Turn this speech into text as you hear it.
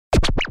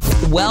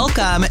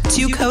Welcome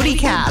to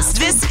CodyCast.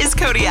 This is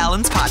Cody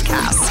Allen's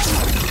podcast.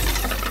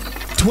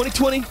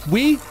 2020,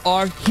 we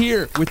are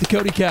here with the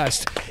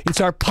CodyCast.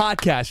 It's our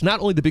podcast.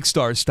 Not only the big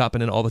stars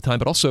stopping in all the time,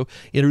 but also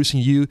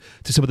introducing you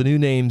to some of the new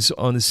names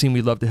on the scene.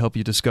 We'd love to help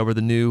you discover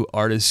the new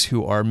artists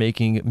who are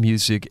making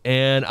music.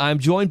 And I'm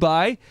joined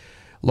by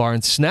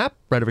Lauren Snap,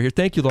 right over here.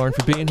 Thank you, Lauren,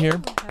 for being here.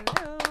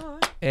 Hello.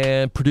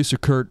 And producer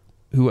Kurt,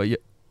 who...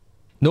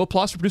 no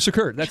applause for producer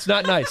Kurt. That's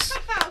not nice.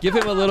 Give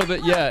him a little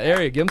bit. Yeah,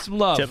 there you go. Give him some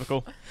love.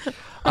 Typical.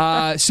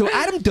 So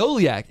Adam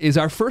Doleac is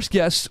our first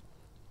guest.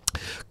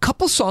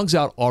 Couple songs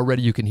out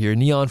already you can hear,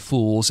 Neon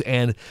Fools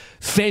and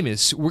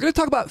Famous. We're going to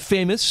talk about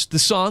Famous, the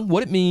song,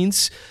 what it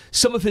means,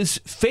 some of his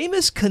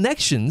famous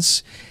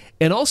connections,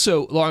 and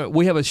also, Lauren,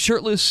 we have a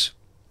shirtless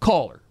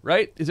caller,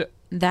 right? Is it?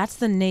 That's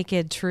the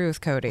naked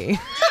truth, Cody.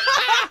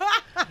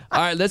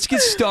 All right, let's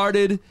get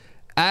started.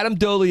 Adam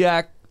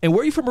Doleac. And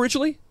where are you from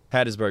originally?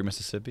 Hattiesburg,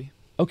 Mississippi.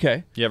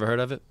 Okay. You ever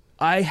heard of it?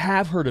 I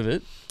have heard of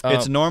it.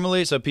 It's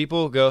normally, so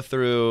people go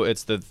through,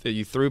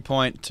 you through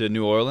point to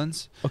New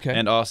Orleans. Okay.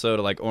 And also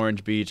to like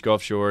Orange Beach,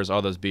 Gulf Shores,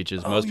 all those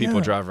beaches. Most people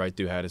yeah. drive right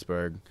through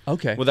Hattiesburg.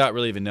 Okay. Without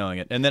really even knowing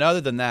it. And then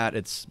other than that,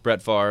 it's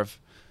Brett Favre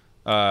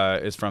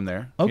is from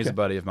there. Okay. He's a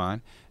buddy of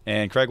mine.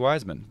 And Craig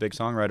Wiseman, big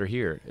songwriter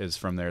here, is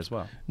from there as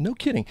well. No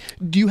kidding.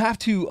 Do you have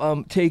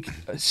to take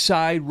a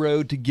side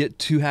road to get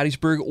to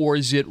Hattiesburg, or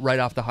is it right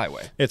off the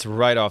highway? It's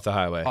right off the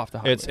highway. Off the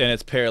highway.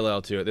 It's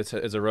parallel to it.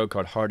 It's a road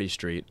called Hardy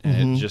Street,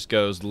 and it just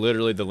goes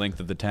literally the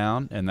length of the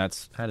town, and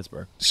that's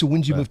Hattiesburg. So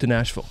when did you move to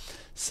Nashville?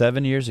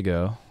 7 years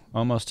ago,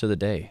 almost to the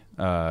day.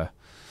 I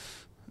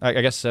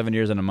guess 7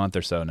 years and a month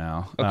or so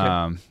now.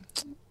 Okay.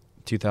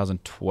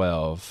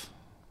 2012,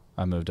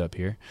 I moved up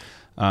here.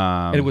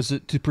 And was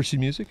it to pursue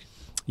music?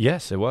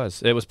 Yes, it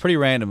was. It was pretty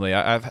randomly.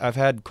 I've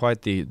had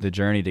quite the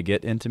journey to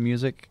get into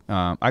music.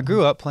 I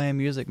grew up playing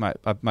music.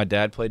 My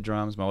dad played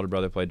drums. My older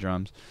brother played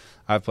drums.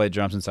 I've played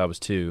drums since I was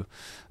 2,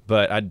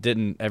 but I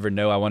didn't ever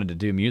know I wanted to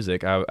do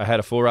music. I had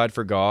a full ride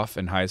for golf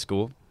in high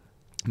school.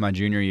 My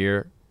junior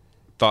year,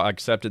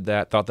 accepted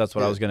that. Thought that's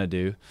what I was going to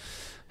do.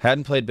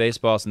 Hadn't played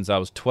baseball since I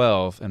was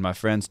 12, and my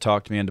friends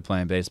talked me into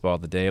playing baseball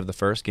the day of the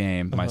first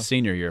game, my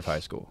senior year of high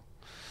school.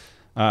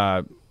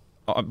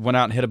 Went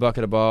out and hit a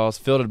bucket of balls,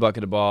 fielded a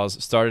bucket of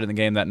balls, started in the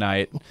game that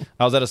night.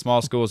 I was at a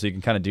small school, so you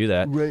can kind of do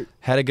that. Right.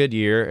 Had a good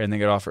year, and then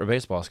got offered a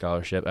baseball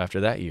scholarship after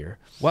that year.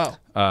 Wow.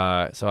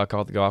 So I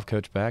called the golf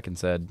coach back and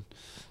said,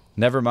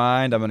 never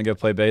mind, I'm going to go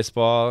play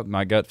baseball.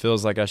 My gut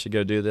feels like I should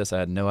go do this. I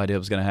had no idea it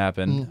was going to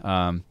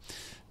happen.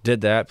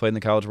 Did that, played in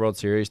the College World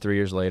Series 3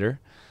 years later.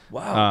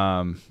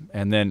 Wow.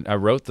 And then I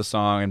wrote the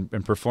song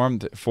and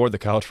performed for the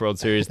College World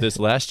Series this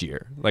last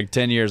year, like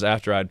 10 years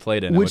after I'd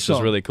played in it, which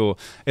was really cool.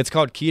 It's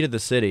called Key to the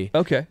City.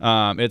 Okay.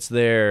 It's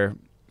their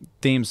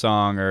theme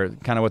song, or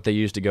kind of what they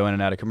use to go in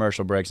and out of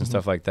commercial breaks and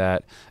stuff like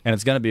that. And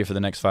it's going to be for the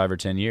next 5 or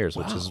 10 years,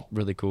 which is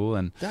really cool.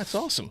 And that's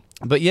awesome.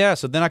 But yeah,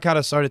 so then I kind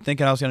of started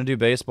thinking I was going to do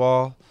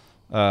baseball.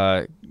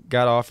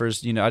 Got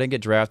offers, I didn't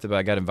get drafted, but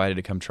I got invited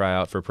to come try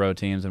out for pro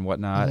teams and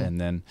whatnot. And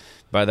then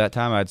by that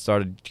time, I'd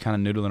started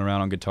kind of noodling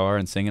around on guitar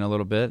and singing a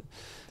little bit,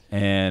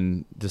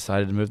 and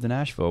decided to move to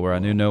Nashville, where I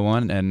knew no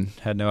one and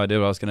had no idea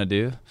what I was going to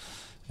do.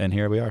 And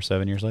here we are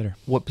 7 years later.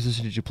 What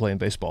position did you play in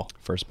baseball?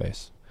 First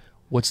base.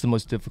 What's the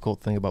most difficult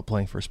thing about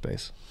playing first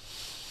base?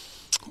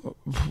 Well,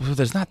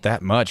 there's not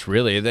that much,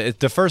 really.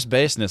 The first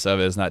baseness of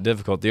it is not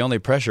difficult. The only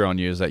pressure on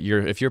you is that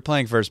if you're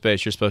playing first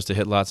base, you're supposed to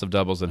hit lots of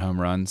doubles and home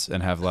runs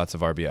and have lots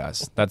of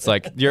RBIs. That's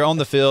like, you're on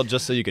the field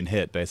just so you can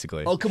hit,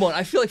 basically. Oh, come on.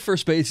 I feel like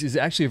first base is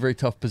actually a very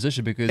tough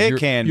position because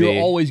you're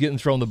you're always getting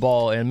thrown the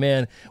ball. And,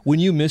 man, when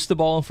you miss the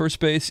ball on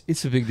first base,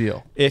 it's a big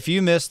deal. If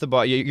you miss the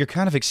ball, you're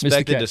kind of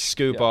expected to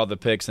scoop all the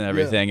picks and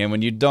everything. Yeah. And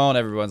when you don't,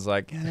 everyone's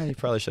like, you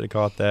probably should have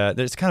caught that.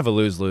 It's kind of a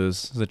lose-lose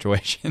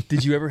situation.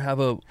 Did you ever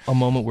have a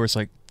moment where it's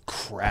like,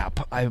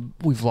 crap,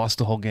 we've lost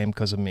the whole game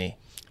because of me?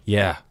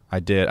 Yeah, I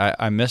did.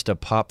 I missed a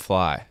pop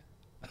fly.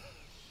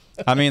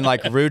 I mean,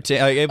 like routine.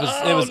 Like it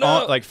was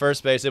on like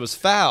first base. It was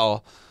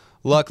foul,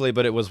 luckily,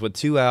 but it was with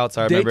 2 outs.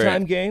 I remember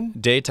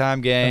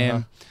Daytime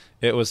game.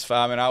 It was.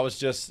 I mean, I was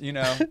just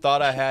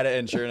thought I had it,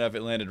 and sure enough,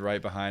 it landed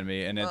right behind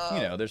me. And it,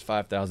 there's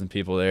 5,000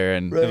 people there,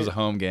 and it was a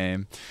home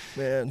game.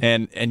 Man.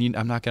 And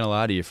I'm not gonna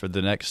lie to you. For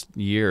the next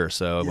year or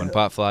so, when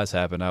pop flies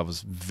happened, I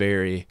was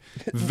very,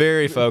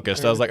 very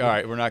focused. I was like, all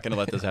right, we're not gonna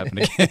let this happen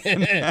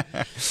again.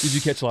 Did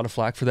you catch a lot of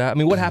flack for that? I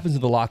mean, what happens in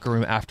the locker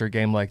room after a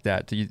game like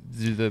that? Do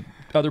the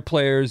other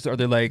players, are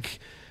they like,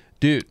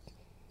 dude?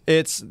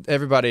 It's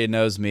everybody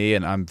knows me,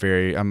 and I'm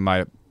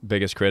my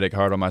biggest critic,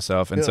 hard on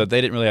myself, and so they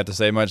didn't really have to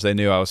say much. They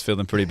knew I was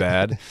feeling pretty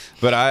bad.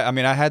 But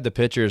I had the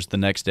pitchers the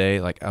next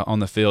day, like on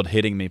the field,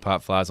 hitting me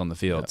pop flies on the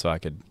field, so I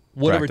could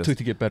whatever practice. It took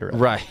to get better at it.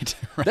 Right.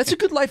 That's a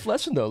good life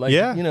lesson, though. Like,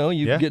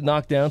 you get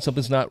knocked down,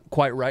 something's not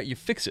quite right, you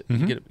fix it,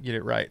 you get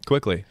it right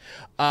quickly.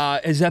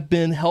 Has that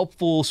been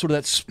helpful? Sort of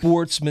that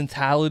sports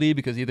mentality,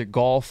 because either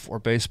golf or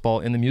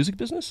baseball in the music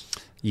business.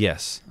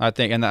 Yes, I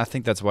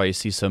think that's why you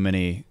see so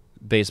many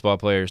baseball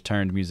players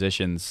turned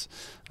musicians.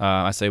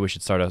 I say we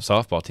should start a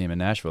softball team in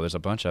Nashville. There's a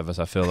bunch of us,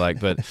 I feel like.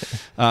 But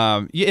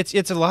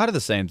it's a lot of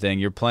the same thing.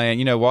 You're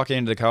playing, walking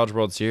into the College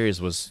World Series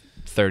was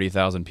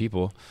 30,000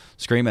 people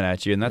screaming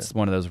at you, and that's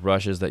one of those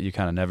rushes that you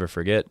kind of never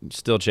forget.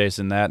 Still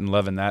chasing that and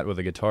loving that with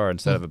a guitar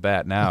instead of a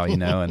bat now,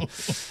 and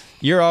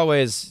you're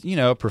always,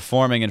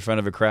 performing in front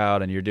of a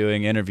crowd, and you're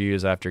doing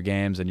interviews after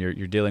games, and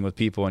you're dealing with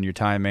people, and your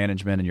time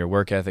management and your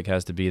work ethic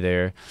has to be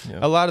there. Yeah.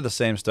 A lot of the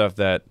same stuff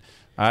that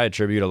I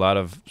attribute a lot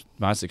of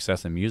my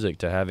success in music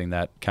to having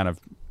that kind of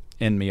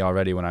in me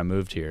already when I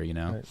moved here,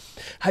 Right.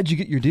 How'd you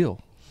get your deal?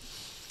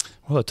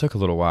 Well, it took a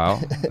little while.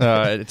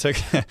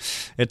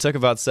 It took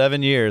about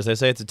 7 years. They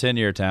say it's a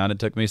 10-year town. It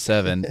took me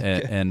 7,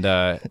 and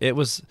it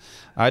was.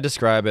 I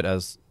describe it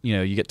as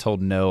you get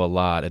told no a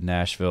lot in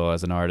Nashville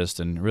as an artist,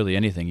 and really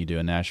anything you do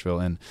in Nashville.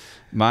 And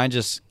mine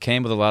just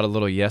came with a lot of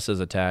little yeses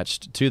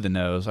attached to the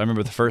no's. I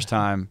remember the first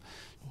time,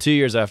 2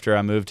 years after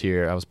I moved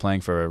here, I was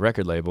playing for a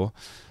record label,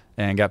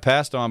 and got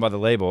passed on by the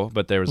label.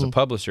 But there was a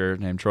publisher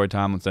named Troy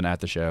Tomlinson at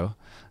the show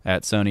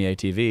at Sony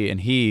ATV,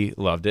 and he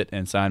loved it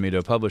and signed me to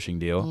a publishing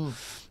deal.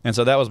 And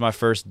so that was my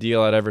first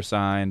deal I'd ever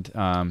signed.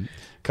 A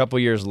couple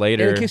years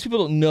later. And in case people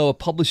don't know, a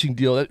publishing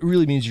deal, that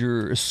really means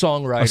you're a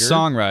songwriter. A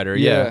songwriter,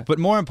 yeah. But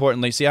more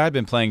importantly, see, I'd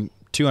been playing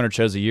 200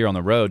 shows a year on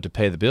the road to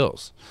pay the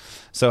bills.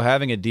 So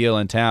having a deal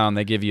in town,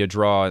 they give you a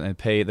draw and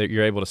pay that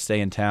you're able to stay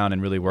in town and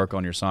really work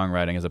on your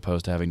songwriting as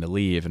opposed to having to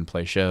leave and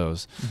play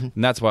shows.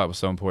 And that's why it was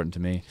so important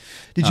to me.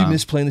 Did you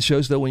miss playing the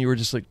shows, though, when you were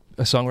just like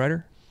a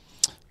songwriter?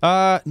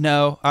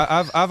 No.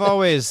 I've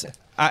always...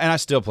 and I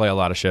still play a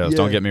lot of shows,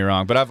 don't get me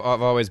wrong, but I've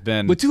always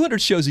been... But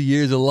 200 shows a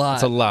year is a lot.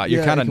 It's a lot.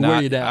 You're kind of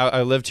not...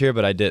 I lived here,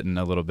 but I didn't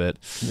a little bit.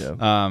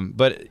 Yeah.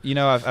 But,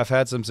 I've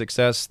had some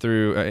success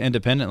through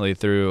independently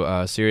through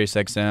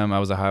SiriusXM. I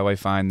was a highway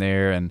find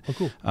there, and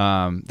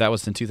that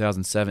was in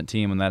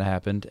 2017 when that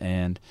happened,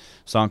 and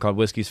a song called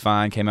Whiskey's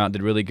Fine came out and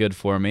did really good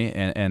for me,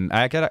 and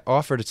I got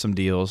offered some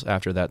deals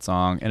after that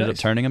song, ended up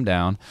turning them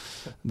down.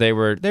 They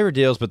were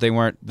deals, but they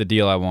weren't the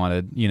deal I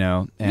wanted,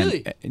 And,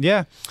 really?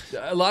 Yeah.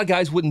 A lot of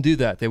guys wouldn't do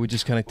that. They would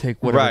just kind of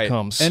take whatever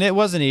comes. And it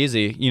wasn't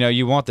easy.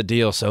 You want the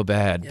deal so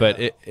bad, but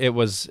it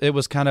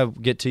was kind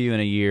of get to you in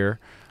a year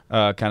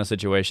kind of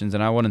situations,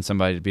 and I wanted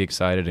somebody to be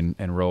excited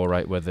and roll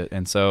right with it.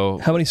 And so,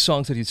 how many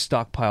songs had you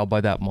stockpiled by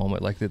that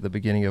moment, like the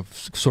beginning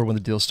of sort of when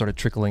the deals started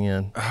trickling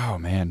in? Oh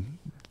man,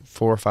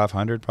 400 or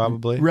 500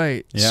 probably.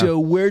 Right. Yeah. So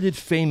where did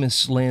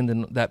Famous land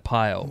in that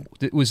pile?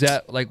 Was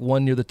that like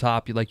one near the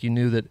top? You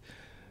knew that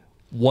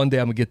one day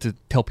I'm going to get to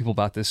tell people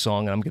about this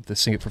song and I'm going to get to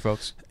sing it for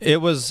folks? It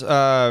was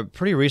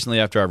pretty recently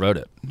after I wrote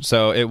it.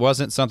 So it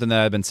wasn't something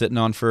that I'd been sitting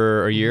on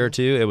for a year or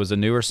two. It was a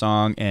newer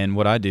song, and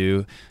what I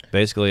do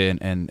basically,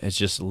 and it's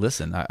just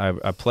listen.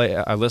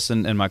 I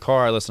listen in my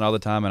car, I listen all the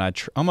time, and I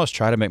almost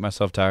try to make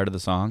myself tired of the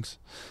songs.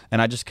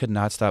 And I just could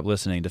not stop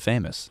listening to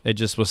Famous. It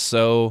just was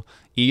so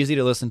easy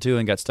to listen to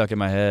and got stuck in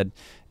my head,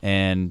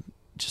 and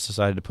just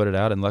decided to put it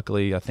out, and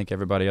luckily I think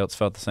everybody else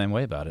felt the same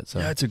way about it. So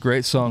yeah, it's a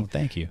great song.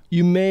 Thank you.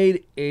 You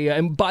made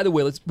and by the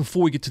way,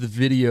 before we get to the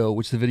video,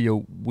 which the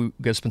video we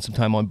got to spend some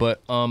time on,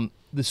 but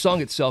the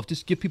song itself,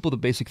 just give people the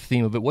basic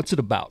theme of it. What's it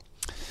about?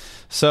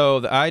 So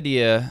the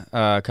idea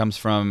comes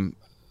from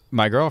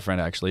my girlfriend,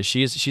 actually.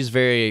 She's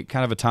very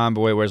kind of a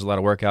tomboy, wears a lot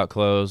of workout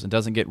clothes, and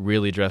doesn't get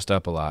really dressed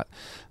up a lot.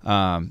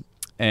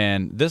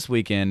 And this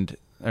weekend,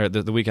 or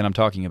the weekend I'm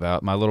talking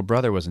about, my little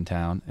brother was in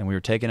town, and we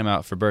were taking him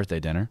out for birthday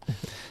dinner.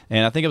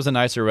 And I think it was a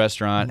nicer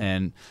restaurant,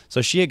 and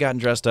so she had gotten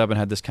dressed up and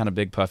had this kind of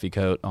big puffy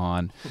coat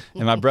on,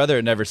 and my brother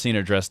had never seen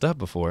her dressed up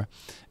before.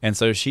 And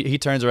so he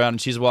turns around,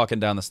 and she's walking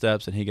down the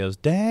steps, and he goes,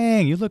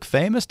 "Dang, you look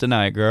famous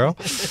tonight, girl."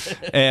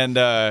 And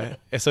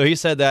so he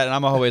said that, and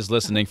I'm always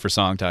listening for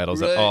song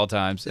titles at all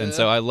times. And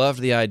so I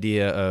loved the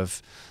idea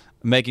of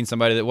making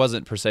somebody that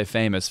wasn't per se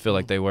famous feel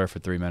like they were for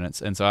 3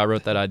 minutes. And so I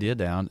wrote that idea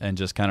down and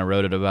just kind of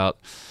wrote it about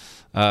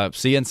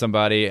seeing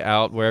somebody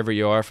out wherever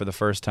you are for the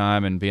first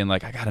time and being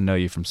like, "I got to know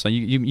you from some.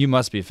 You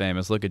must be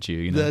famous. Look at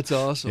you." That's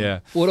awesome. Yeah.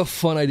 What a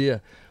fun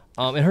idea.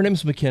 And her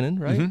name's McKinnon,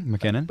 right? Mm-hmm,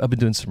 McKinnon. I've been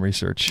doing some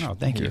research. Oh,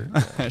 thank you.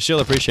 She'll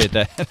appreciate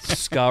that.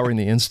 Scouring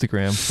the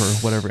Instagram for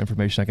whatever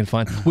information I can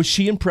find. Was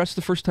she impressed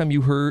the first time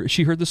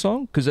she heard the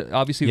song? Because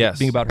obviously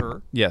being about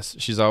her. Yes,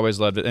 she's always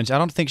loved it. And I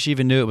don't think she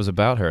even knew it was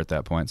about her at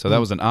that point. So that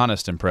was an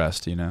honest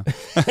impressed,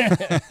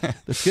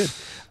 That's good.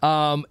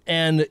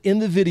 And in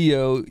the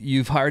video,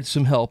 you've hired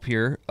some help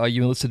here.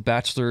 You enlisted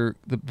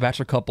the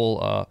bachelor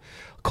couple,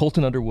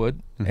 Colton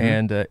Underwood,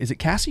 and is it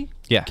Cassie?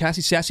 Yeah,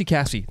 Sassy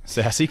Cassie.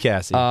 Sassy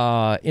Cassie.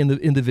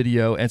 In the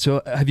video, and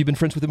so have you been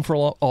friends with them for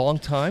a long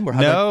time? Or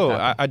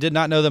no, I did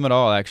not know them at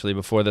all actually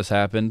before this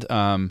happened.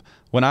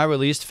 When I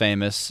released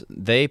Famous,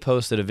 they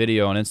posted a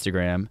video on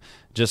Instagram.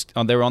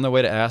 They were on their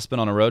way to Aspen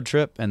on a road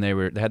trip, and they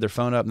had their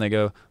phone up, and they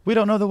go, "We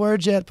don't know the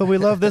words yet, but we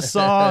love this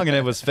song," and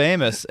it was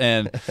Famous.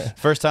 And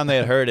first time they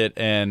had heard it,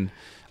 and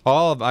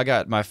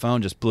my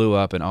phone just blew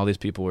up, and all these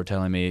people were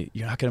telling me,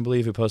 "You're not going to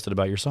believe who posted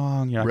about your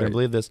song. You're not going to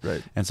believe this."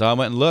 Right. And so I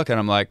went and looked, and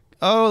I'm like,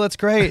 oh, that's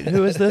great.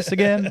 Who is this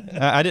again?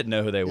 I didn't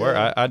know who they were.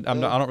 I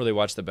don't really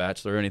watch The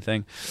Bachelor or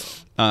anything.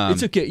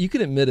 It's okay. You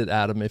can admit it,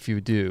 Adam, if you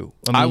do.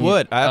 I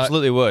would. I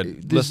absolutely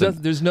would.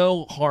 There's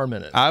no harm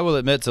in it. I will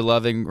admit to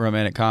loving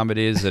romantic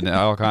comedies and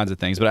all kinds of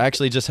things, but I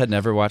actually just had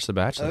never watched The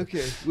Bachelor.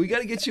 Okay. We got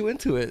to get you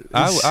into it.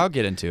 I'll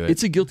get into it.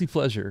 It's a guilty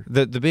pleasure.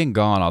 The being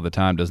gone all the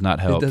time does not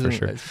help, for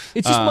sure.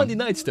 It's just Monday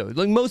nights, though.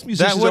 Like most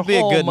musicians that would be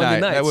a good Monday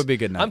night. nights. That would be a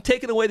good night. I'm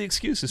taking away the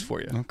excuses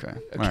for you. Okay.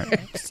 All right.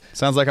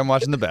 Sounds like I'm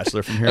watching The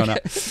Bachelor from here on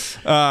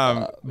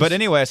out. But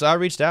anyway, so I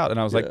reached out and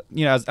I was like,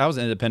 I was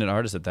an independent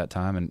artist at that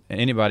time, and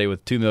anybody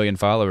with 2 million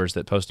followers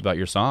that post about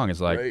your song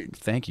is like,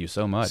 thank you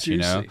so much,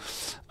 Seriously.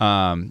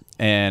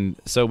 And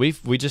so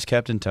we just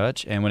kept in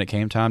touch, and when it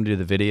came time to do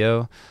the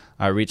video,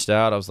 I reached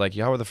out. I was like,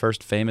 y'all were the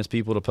first famous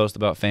people to post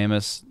about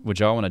famous.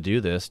 Would y'all want to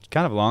do this?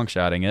 Kind of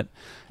long-shotting it.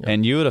 Yeah.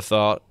 And you would have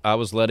thought I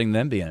was letting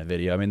them be in a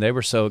video. I mean, they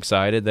were so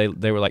excited.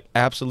 They were like,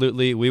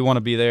 absolutely, we want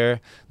to be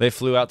there. They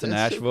flew out to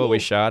Nashville. So cool. We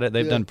shot it.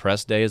 They've done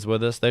press days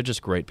with us. They're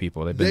just great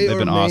people. They've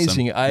been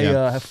amazing. Awesome.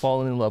 I have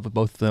fallen in love with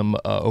both of them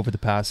over the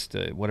past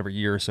whatever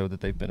year or so that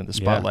they've been in the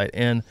spotlight.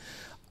 And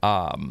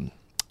I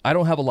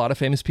don't have a lot of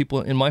famous people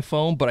in my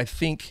phone, but I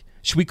think,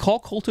 should we call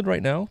Colton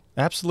right now?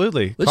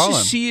 Absolutely. Let's call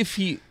just him. see if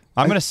he...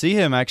 I'm going to see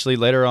him actually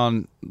later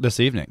on this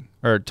evening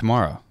or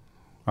tomorrow.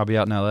 I'll be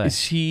out in L.A. Is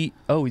he...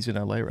 Oh, he's in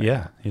L.A. right now.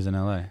 Yeah, he's in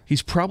L.A.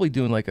 He's probably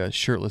doing like a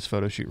shirtless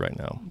photo shoot right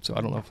now, so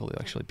I don't know if he'll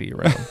actually be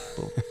around.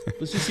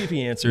 Let's just see if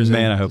he answers.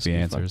 Man, I hope he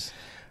answers.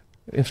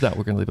 If not,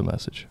 we're going to leave a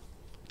message.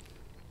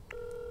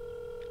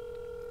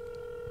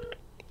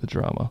 The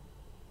drama.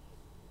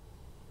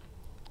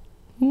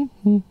 Cody,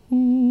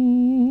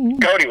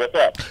 what's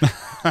up?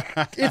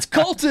 It's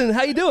Colton.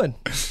 How you doing?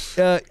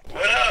 What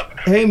up?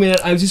 Hey, man.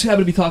 I was just happy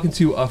to be talking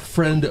to a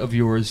friend of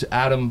yours.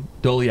 Adam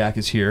Doliak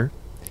is here.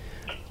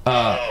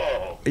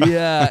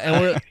 Yeah,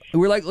 and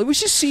we're like, we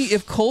should see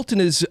if Colton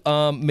is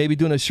maybe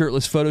doing a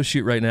shirtless photo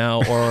shoot right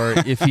now, or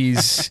if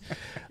he's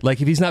if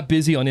he's not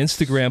busy on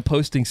Instagram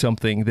posting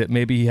something, that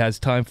maybe he has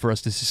time for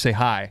us to just say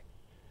hi.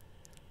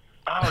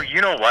 Oh,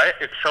 you know what?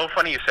 It's so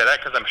funny you say that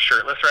because I'm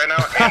shirtless right now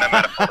and I'm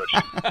at a photo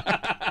shoot.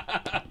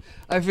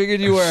 I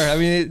figured you were. I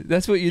mean,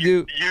 that's what you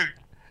do.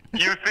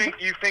 You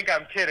think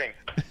I'm kidding?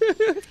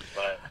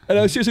 But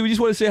No, seriously, we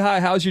just want to say hi.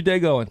 How's your day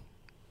going?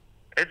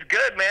 it's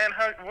good, man.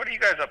 What are you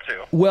guys up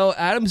to? Well,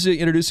 Adam's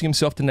introducing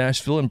himself to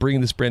Nashville and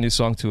bringing this brand new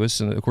song to us,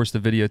 and of course the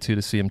video too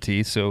to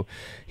CMT. So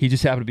he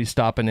just happened to be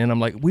stopping in. I'm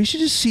like, we should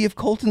just see if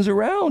Colton's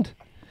around.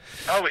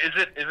 Oh, is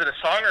it a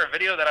song or a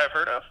video that I've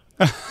heard of?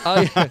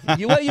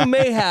 You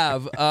may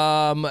have,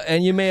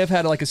 and you may have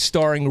had like a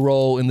starring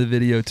role in the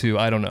video too.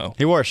 I don't know.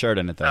 He wore a shirt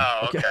in it though.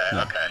 Oh, okay.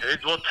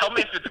 Well, tell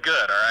me if it's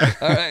good. All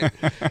right. All right.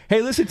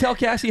 Hey, listen, tell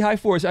Cassie hi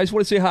for us. I just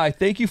want to say hi.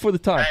 Thank you for the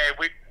time.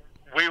 Hey,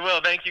 we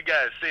will. Thank you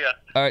guys. See ya.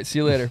 All right. See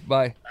you later.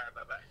 Bye. All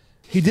right, bye.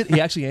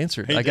 He actually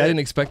answered. I didn't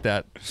expect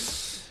that.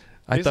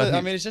 I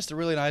mean, he's just a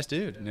really nice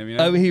dude. I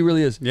mean, he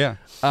really is. Yeah.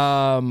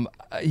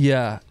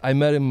 Yeah. I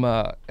met him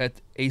at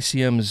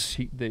ACM's.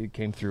 They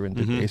came through and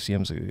did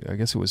ACM's. I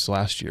guess it was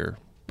last year,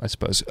 I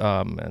suppose.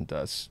 And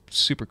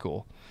super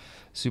cool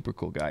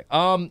guy.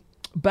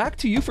 Back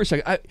to you for a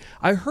second.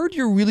 I heard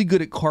you're really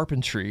good at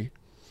carpentry.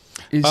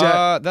 Is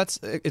that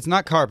it's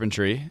not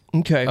carpentry.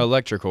 Okay?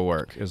 Electrical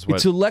work is what.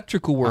 It's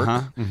electrical work.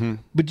 Mm-hmm.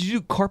 But did you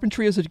do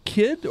carpentry as a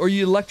kid, or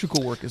you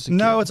electrical work as a kid?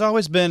 No, it's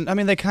always been. I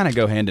mean, they kind of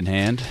go hand in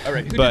hand. All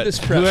right. Who but did this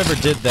prep? whoever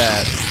did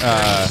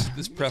that.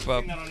 This prep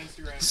up.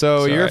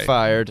 So Sorry. you're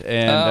fired,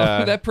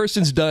 and that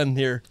person's done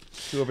here,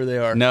 whoever they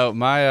are. No,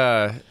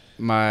 my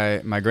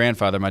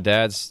grandfather, my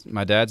dad's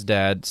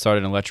dad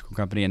started an electrical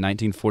company in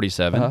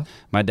 1947.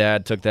 My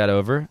dad took that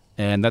over,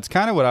 and that's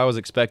kind of what I was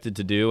expected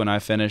to do when I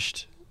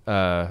finished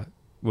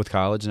with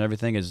college and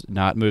everything, is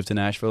not move to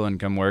Nashville and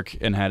come work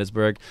in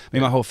Hattiesburg. I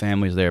mean, my whole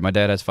family's there. My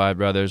dad has 5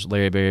 brothers: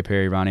 Larry, Barry,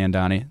 Perry, Ronnie, and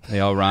Donnie. They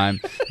all rhyme.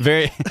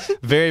 Very,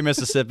 very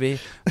Mississippi.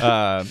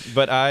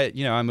 But I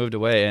moved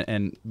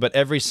away, but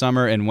every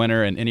summer and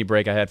winter and any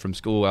break I had from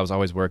school, I was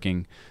always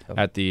working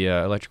at the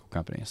electrical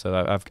company.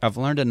 So I've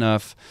learned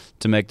enough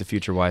to make the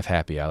future wife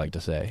happy, I like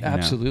to say.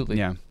 Absolutely.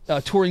 Yeah.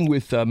 Touring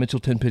with Mitchell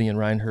Tenpenny and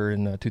Ryan Hur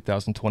in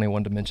 2020. I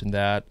wanted to mention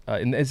that.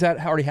 And is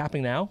that already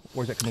happening now,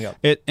 or is that coming up?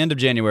 End of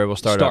January we'll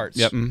start up.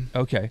 Yep.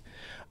 Okay.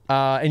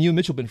 And you and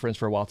Mitchell have been friends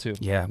for a while too.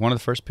 Yeah, one of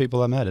the first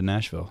people I met in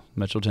Nashville,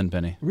 Mitchell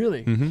Tenpenny.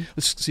 Really? Mm-hmm.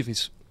 Let's see if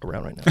he's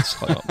around right now. Let's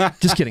call him.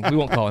 Just kidding. We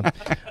won't call him.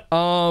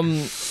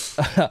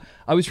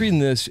 I was reading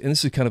this, and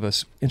this is kind of an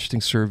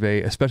interesting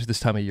survey, especially this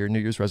time of year. New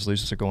Year's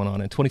resolutions are going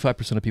on, and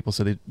 25% of people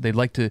said they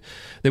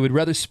would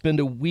rather spend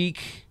a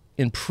week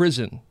in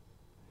prison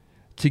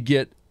to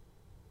get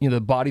the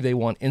body they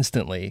want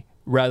instantly,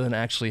 rather than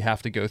actually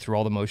have to go through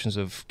all the motions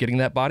of getting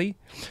that body.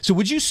 So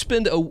would you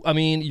spend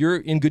you're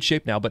in good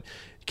shape now, but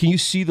can you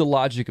see the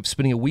logic of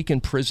spending a week in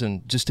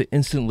prison just to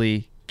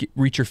instantly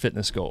reach your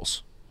fitness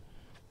goals?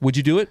 Would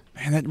you do it?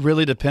 Man, that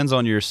really depends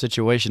on your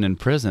situation in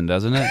prison,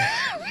 doesn't it?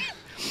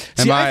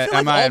 See, I feel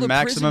like am I all in the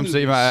maximum?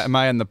 prison Am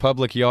I in the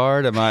public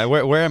yard?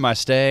 Where am I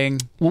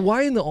staying? Well,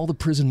 why in all the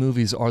prison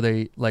movies are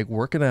they like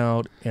working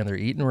out and they're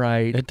eating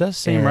right? It does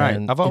seem right.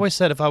 I've always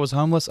said if I was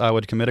homeless, I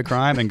would commit a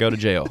crime and go to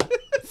jail.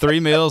 3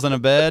 meals and a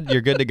bed,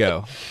 you're good to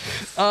go.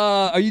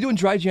 Are you doing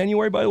dry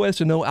January, by the way?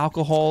 So no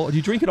alcohol. Do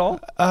you drink at all?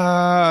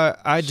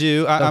 I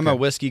do. I'm a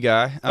whiskey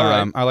guy. All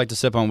right. I like to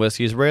sip on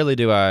whiskeys. Rarely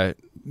do I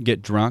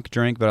get drunk,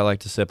 but I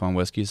like to sip on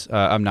whiskeys.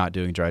 I'm not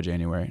doing dry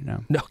January,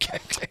 no. Okay.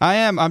 I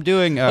am. I'm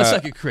doing. Let's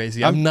not get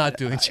crazy. I'm not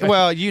doing dry.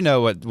 Well, you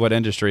know what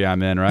industry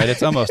I'm in, right?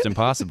 It's almost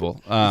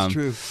impossible. It's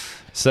true.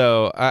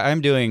 So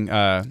I'm doing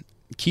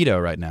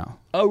keto right now.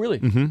 Oh, really?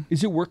 Mm-hmm.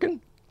 Is it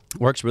working?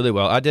 Works really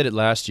well. I did it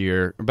last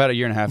year, about a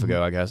year and a half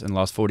ago, I guess, and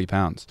lost 40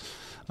 pounds.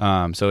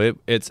 So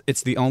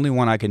it's the only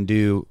one I can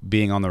do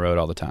being on the road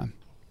all the time.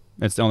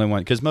 It's the only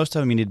one, because most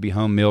of them you need to be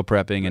home meal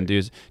prepping and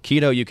do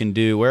keto. You can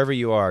do wherever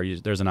you are.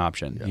 There's an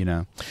option, you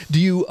know. Do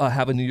you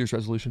have a New Year's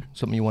resolution?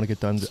 Something you want to get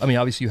done? I mean,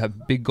 obviously you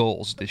have big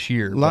goals this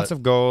year. Lots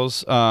of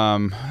goals.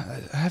 I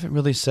haven't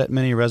really set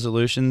many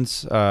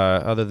resolutions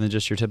other than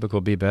just your typical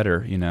be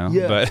better, you know.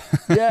 Yeah.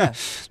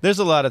 But there's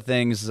a lot of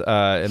things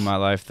in my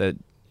life that,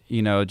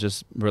 you know,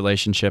 just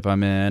relationship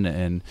I'm in,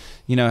 and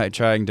you know,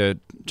 trying to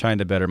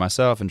better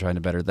myself and trying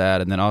to better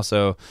that, and then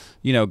also,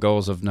 you know,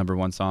 goals of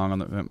 #1 song on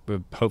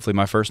the, hopefully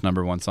my first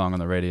 #1 song on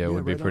the radio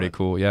would be pretty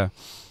cool. Yeah.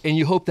 And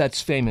you hope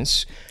that's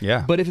famous.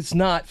 Yeah. But if it's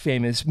not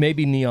famous,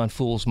 maybe Neon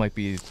Fools might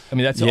be. I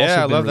mean, that's also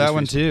I love that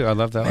one one too. I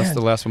love that. That's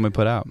the last one we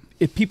put out.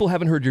 If people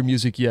haven't heard your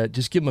music yet,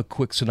 just give them a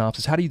quick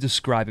synopsis. How do you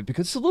describe it?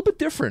 Because it's a little bit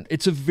different.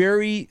 It's a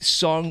very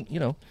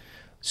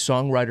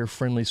songwriter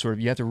friendly sort of.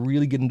 You have to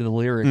really get into the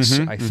lyrics,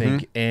 I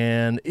think,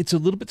 and it's a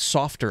little bit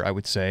softer, I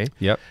would say.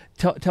 Yep.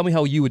 Tell me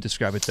how you would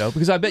describe it though,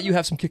 because I bet you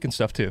have some kicking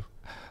stuff too.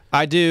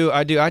 I do.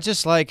 I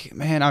just like,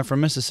 man, I'm from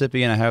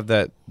Mississippi and I have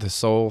the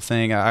soul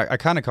thing. I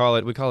kind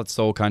of we call it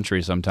soul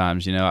country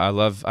sometimes, you know. I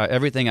love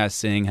everything I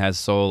sing has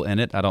soul in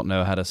it. I don't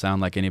know how to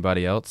sound like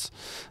anybody else.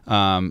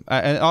 And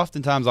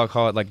oftentimes I'll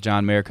call it like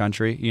John Mayer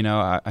country, you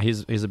know.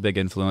 He's a big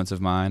influence of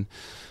mine.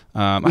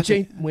 Which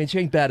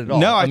ain't bad at all.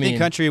 No, I think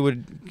country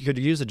could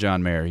use a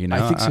John Mayer. You know,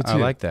 I think so too. I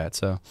like that.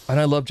 So, and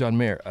I love John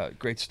Mayer.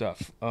 Great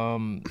stuff.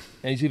 And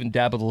he's even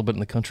dabbled a little bit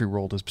in the country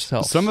world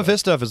himself. Some of his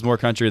stuff is more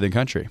country than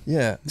country.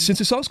 Yeah. Since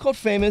the song's called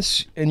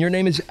Famous and your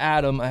name is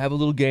Adam, I have a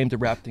little game to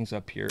wrap things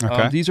up here.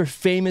 Okay. These are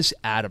famous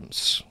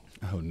Adams.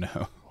 Oh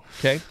no.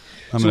 Okay.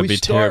 I'm going to be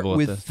terrible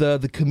with at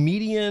this. The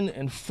comedian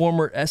and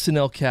former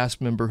SNL cast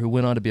member who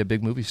went on to be a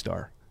big movie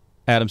star.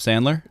 Adam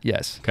Sandler?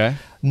 Yes. Okay.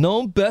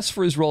 Known best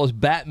for his role as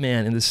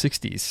Batman in the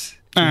 60s.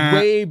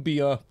 Way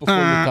before your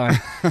time.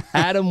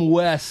 Adam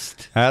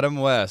West. Adam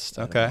West.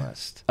 Okay. Adam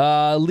West.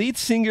 Lead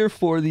singer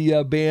for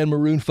the band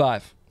Maroon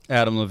 5.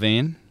 Adam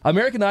Levine.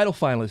 American Idol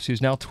finalist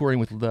who's now touring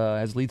with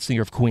as lead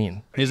singer of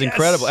Queen. He's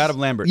incredible. Adam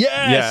Lambert.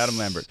 Yes. Yeah, Adam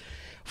Lambert.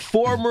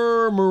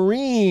 Former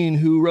Marine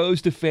who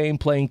rose to fame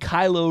playing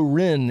Kylo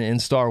Ren in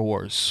Star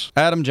Wars.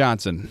 Adam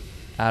Johnson.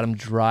 Adam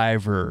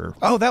Driver.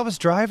 Oh, that was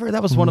Driver?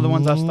 That was one of the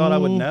ones I thought I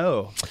would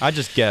know. I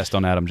just guessed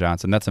on Adam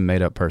Johnson. That's a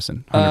made-up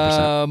person,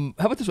 100%.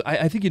 How about this one?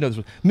 I think you know this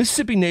one.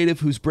 Mississippi native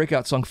whose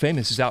breakout song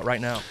Famous is out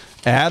right now.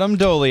 Adam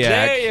Doliak.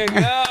 There you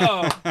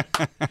go.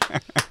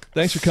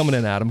 Thanks for coming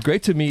in, Adam.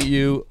 Great to meet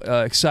you.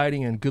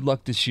 Exciting and good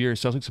luck this year.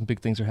 Sounds like some big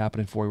things are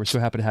happening for you. We're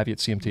so happy to have you at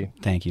CMT.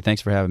 Thank you. Thanks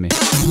for having me.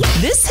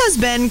 This has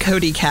been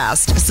Cody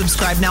Cast.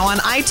 Subscribe now on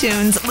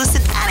iTunes.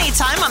 Listen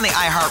anytime on the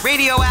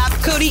iHeartRadio app.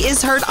 Cody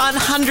is heard on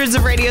hundreds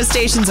of radio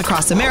stations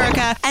across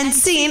America and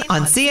seen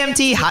on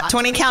CMT Hot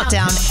 20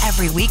 Countdown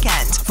every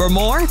weekend. For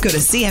more, go to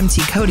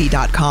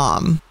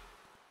cmtcody.com.